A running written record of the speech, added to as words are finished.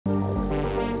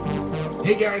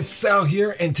Hey guys, Sal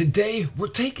here, and today we're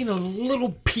taking a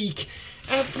little peek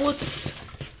at what's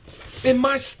in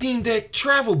my Steam Deck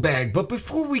travel bag. But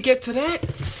before we get to that,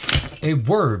 a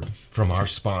word from our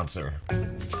sponsor.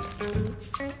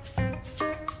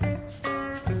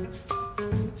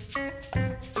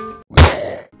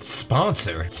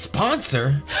 Sponsor?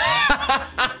 Sponsor?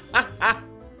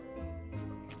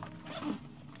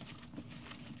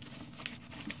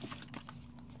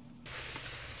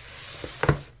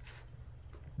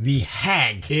 The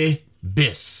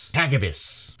Hagibis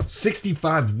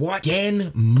 65 watt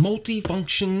GAN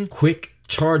multifunction quick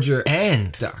charger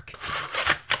and dock.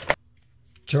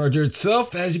 Charger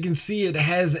itself, as you can see, it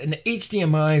has an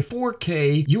HDMI,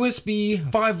 4K,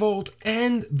 USB, 5 volt,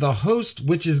 and the host,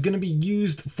 which is going to be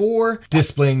used for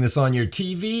displaying this on your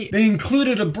TV. They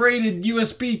included a braided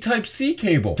USB Type-C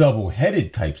cable,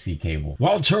 double-headed Type-C cable.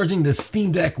 While charging the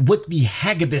Steam Deck with the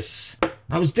Hagibis,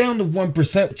 I was down to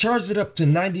 1%, charged it up to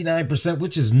 99%,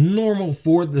 which is normal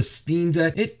for the Steam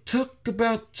Deck. It took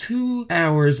about 2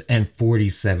 hours and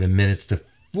 47 minutes to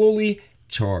fully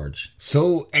charge.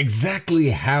 So exactly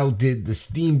how did the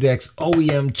Steam Deck's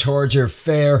OEM charger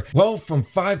fare? Well, from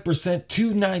 5%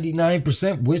 to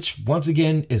 99%, which once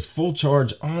again is full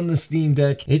charge on the Steam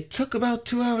Deck, it took about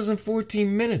 2 hours and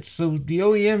 14 minutes. So the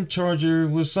OEM charger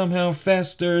was somehow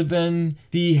faster than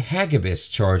the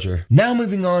Hagibis charger. Now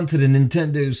moving on to the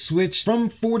Nintendo Switch, from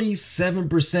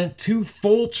 47% to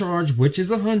full charge, which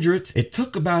is 100, it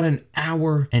took about an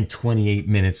hour and 28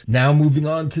 minutes. Now moving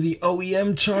on to the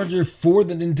OEM charger for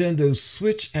the Nintendo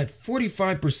Switch at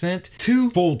 45%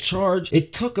 to full charge,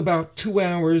 it took about 2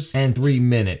 hours and 3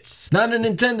 minutes. Now the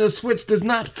Nintendo Switch does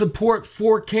not support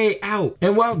 4K out,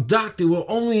 and while docked it will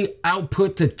only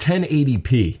output to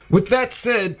 1080p. With that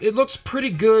said, it looks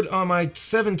pretty good on my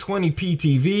 720p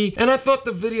TV, and I thought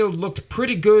the video looked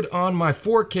pretty good on my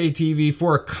 4K TV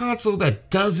for a console that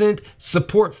doesn't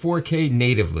support 4K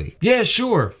natively. Yeah,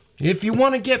 sure, if you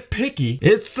want to get picky,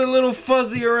 it's a little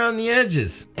fuzzy around the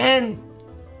edges, and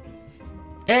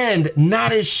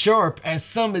not as sharp as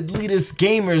some elitist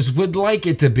gamers would like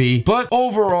it to be, but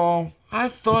overall, I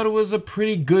thought it was a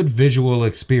pretty good visual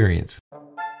experience.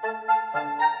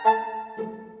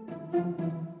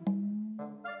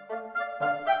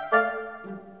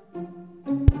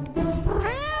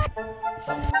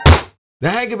 The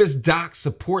Hagibis dock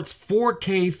supports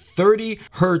 4K 30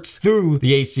 Hz through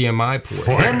the HDMI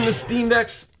port, and the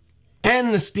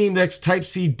Steam Deck's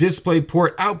Type-C display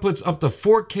port outputs up to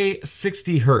 4K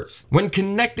 60 Hz. When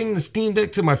connecting the Steam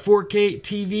Deck to my 4K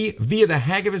TV via the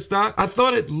Hagibis dock, I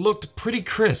thought it looked pretty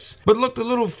crisp, but looked a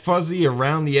little fuzzy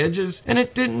around the edges, and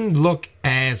it didn't look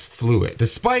as fluid.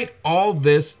 Despite all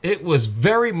this, it was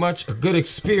very much a good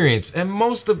experience, and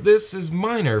most of this is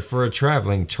minor for a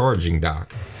traveling charging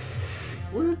dock.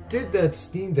 Where did that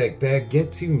Steam Deck bag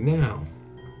get to now?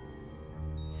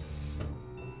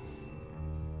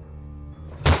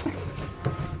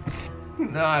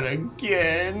 Not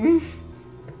again.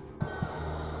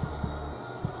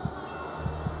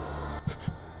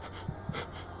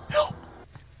 Help!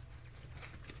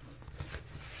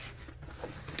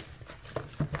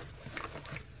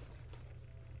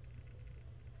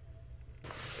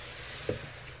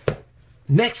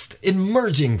 Next,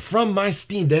 emerging from my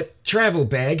Steam Deck travel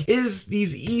bag is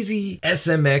these Easy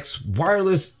SMX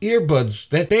wireless earbuds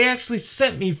that they actually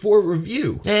sent me for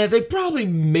review. They probably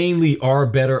mainly are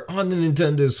better on the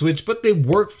Nintendo Switch, but they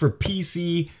work for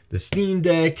PC, the Steam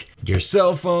Deck, your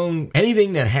cell phone,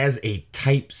 anything that has a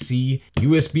Type-C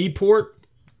USB port,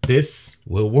 this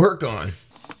will work on.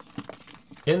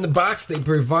 In the box, they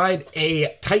provide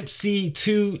a Type-C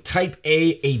to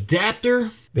Type-A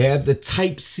adapter. They have the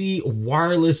Type-C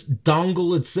wireless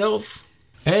dongle itself.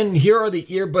 And here are the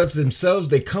earbuds themselves.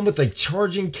 They come with a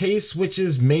charging case, which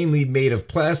is mainly made of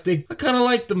plastic. I kind of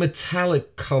like the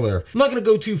metallic color. I'm not going to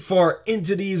go too far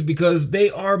into these because they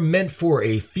are meant for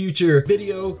a future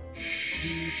video.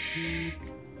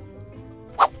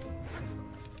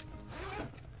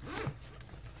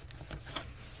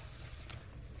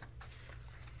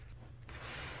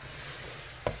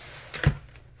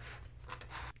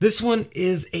 This one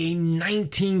is a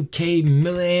 19K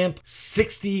milliamp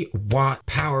 60 watt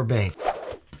power bank.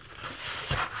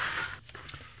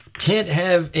 Can't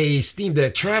have a Steam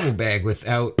Deck travel bag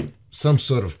without some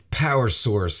sort of power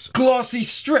source. Glossy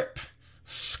strip.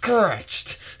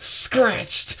 Scratched,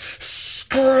 scratched,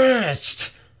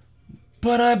 scratched.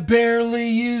 But I barely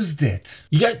used it.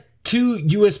 You got two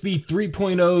USB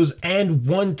 3.0s and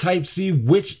one Type-C,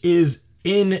 which is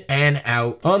in and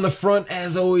out. On the front,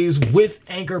 as always, with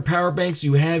Anker power banks,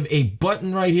 you have a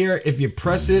button right here. If you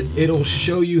press it, it'll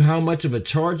show you how much of a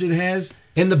charge it has.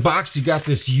 In the box, you got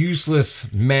this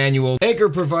useless manual. Anker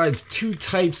provides two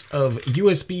types of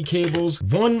USB cables.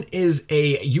 One is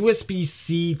a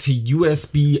USB-C to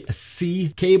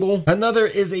USB-C cable. Another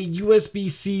is a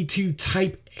USB-C to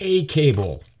Type A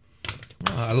cable.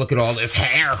 Look at all this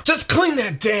hair. Just clean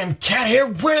that damn cat hair.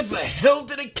 Where the hell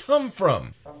did it come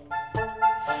from?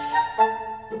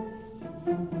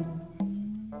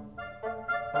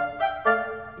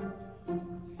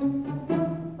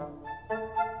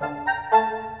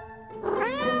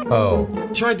 Oh,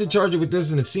 tried to charge it with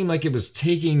this and it seemed like it was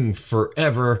taking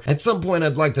forever. At some point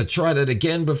I'd like to try that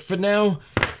again, but for now,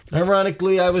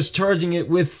 ironically, I was charging it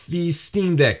with the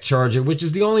Steam Deck charger, which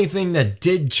is the only thing that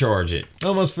did charge it.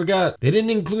 Almost forgot. They didn't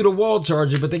include a wall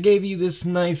charger, but they gave you this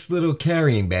nice little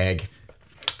carrying bag.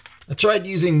 I tried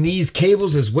using these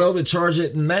cables as well to charge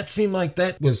it, and that seemed like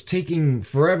that was taking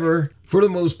forever. For the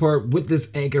most part, with this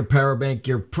Anker power bank,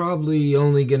 you're probably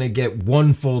only gonna get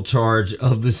one full charge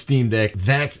of the Steam Deck.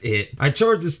 That's it. I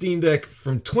charged the Steam Deck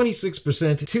from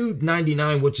 26% to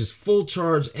 99%, which is full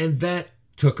charge, and that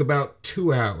took about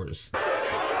 2 hours.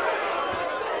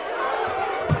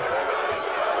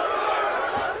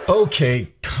 Okay,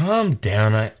 calm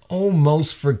down. I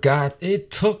almost forgot.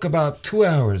 It took about 2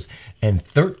 hours and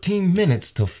 13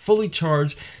 minutes to fully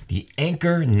charge the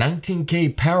Anker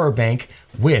 19K power bank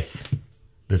with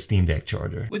the Steam Deck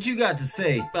charger. What you got to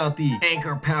say about the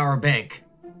Anker power bank?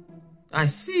 I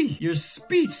see, you're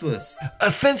speechless.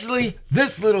 Essentially,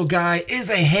 this little guy is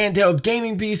a handheld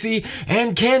gaming PC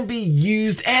and can be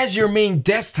used as your main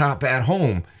desktop at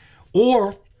home.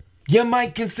 Or you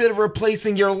might consider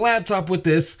replacing your laptop with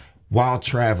this while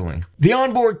traveling. The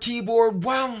onboard keyboard,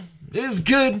 well, is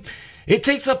good. It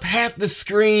takes up half the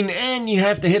screen and you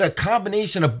have to hit a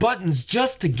combination of buttons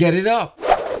just to get it up.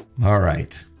 All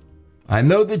right, I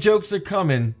know the jokes are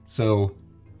coming, so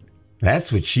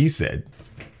that's what she said.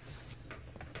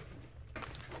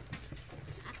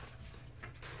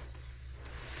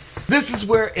 This is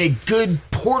where a good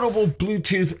portable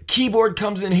Bluetooth keyboard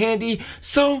comes in handy,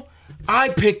 so I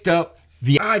picked up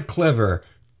the iClever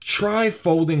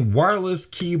tri-folding wireless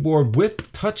keyboard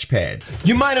with touchpad.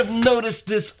 You might have noticed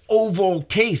this oval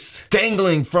case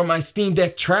dangling from my Steam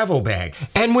Deck travel bag.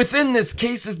 And within this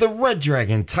case is the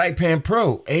Redragon Taipan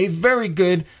Pro, a very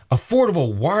good,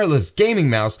 affordable wireless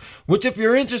gaming mouse, which if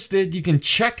you're interested, you can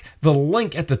check the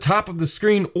link at the top of the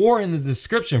screen or in the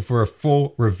description for a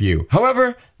full review.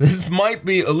 However, this might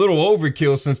be a little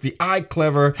overkill since the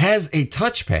iClever has a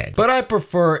touchpad, but I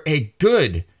prefer a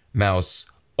good mouse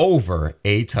over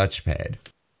a touchpad.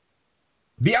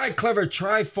 The iClever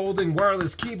tri-folding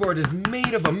wireless keyboard is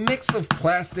made of a mix of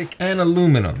plastic and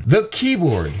aluminum. The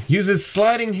keyboard uses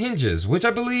sliding hinges, which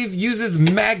I believe uses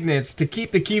magnets to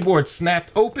keep the keyboard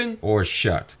snapped open or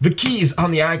shut. The keys on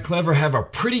the iClever have a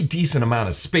pretty decent amount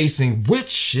of spacing,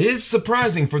 which is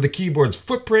surprising for the keyboard's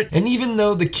footprint, and even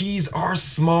though the keys are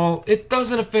small, it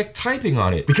doesn't affect typing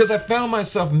on it, because I found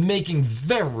myself making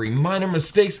very minor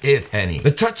mistakes, if any.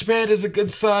 The touchpad is a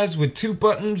good size with 2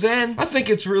 buttons, and I think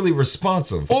it's really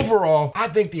responsive. Overall, I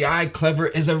think the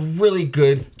iClever is a really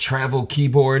good travel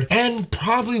keyboard and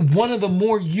probably one of the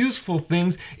more useful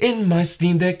things in my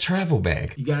Steam Deck travel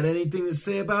bag. You got anything to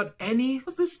say about any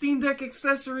of the Steam Deck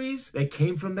accessories that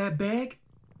came from that bag?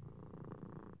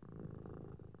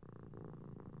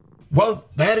 Well,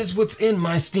 that is what's in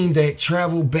my Steam Deck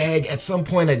travel bag. At some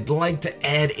point, I'd like to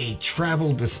add a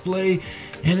travel display,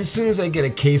 and as soon as I get a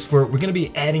case for it, we're going to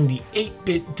be adding the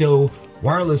 8-bit DOE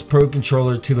wireless Pro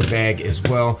controller to the bag as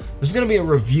well. There's gonna be a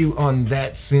review on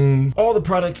that soon. All the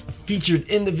products featured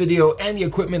in the video and the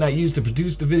equipment I use to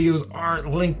produce the videos are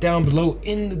linked down below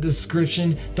in the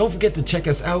description. Don't forget to check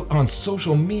us out on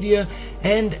social media.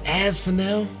 And as for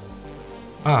now,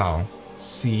 I'll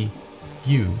see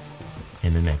you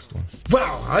in the next one.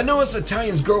 Wow, I know us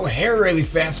Italians grow hair really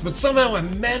fast, but somehow I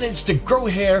managed to grow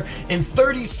hair in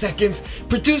 30 seconds,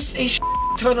 produce a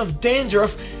ton of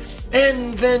dandruff,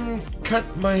 and then cut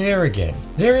my hair again.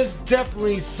 There is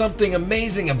definitely something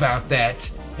amazing about that.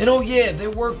 And oh yeah, there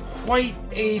were quite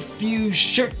a few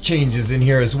shirt changes in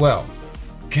here as well.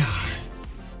 God,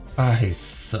 I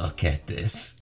suck at this.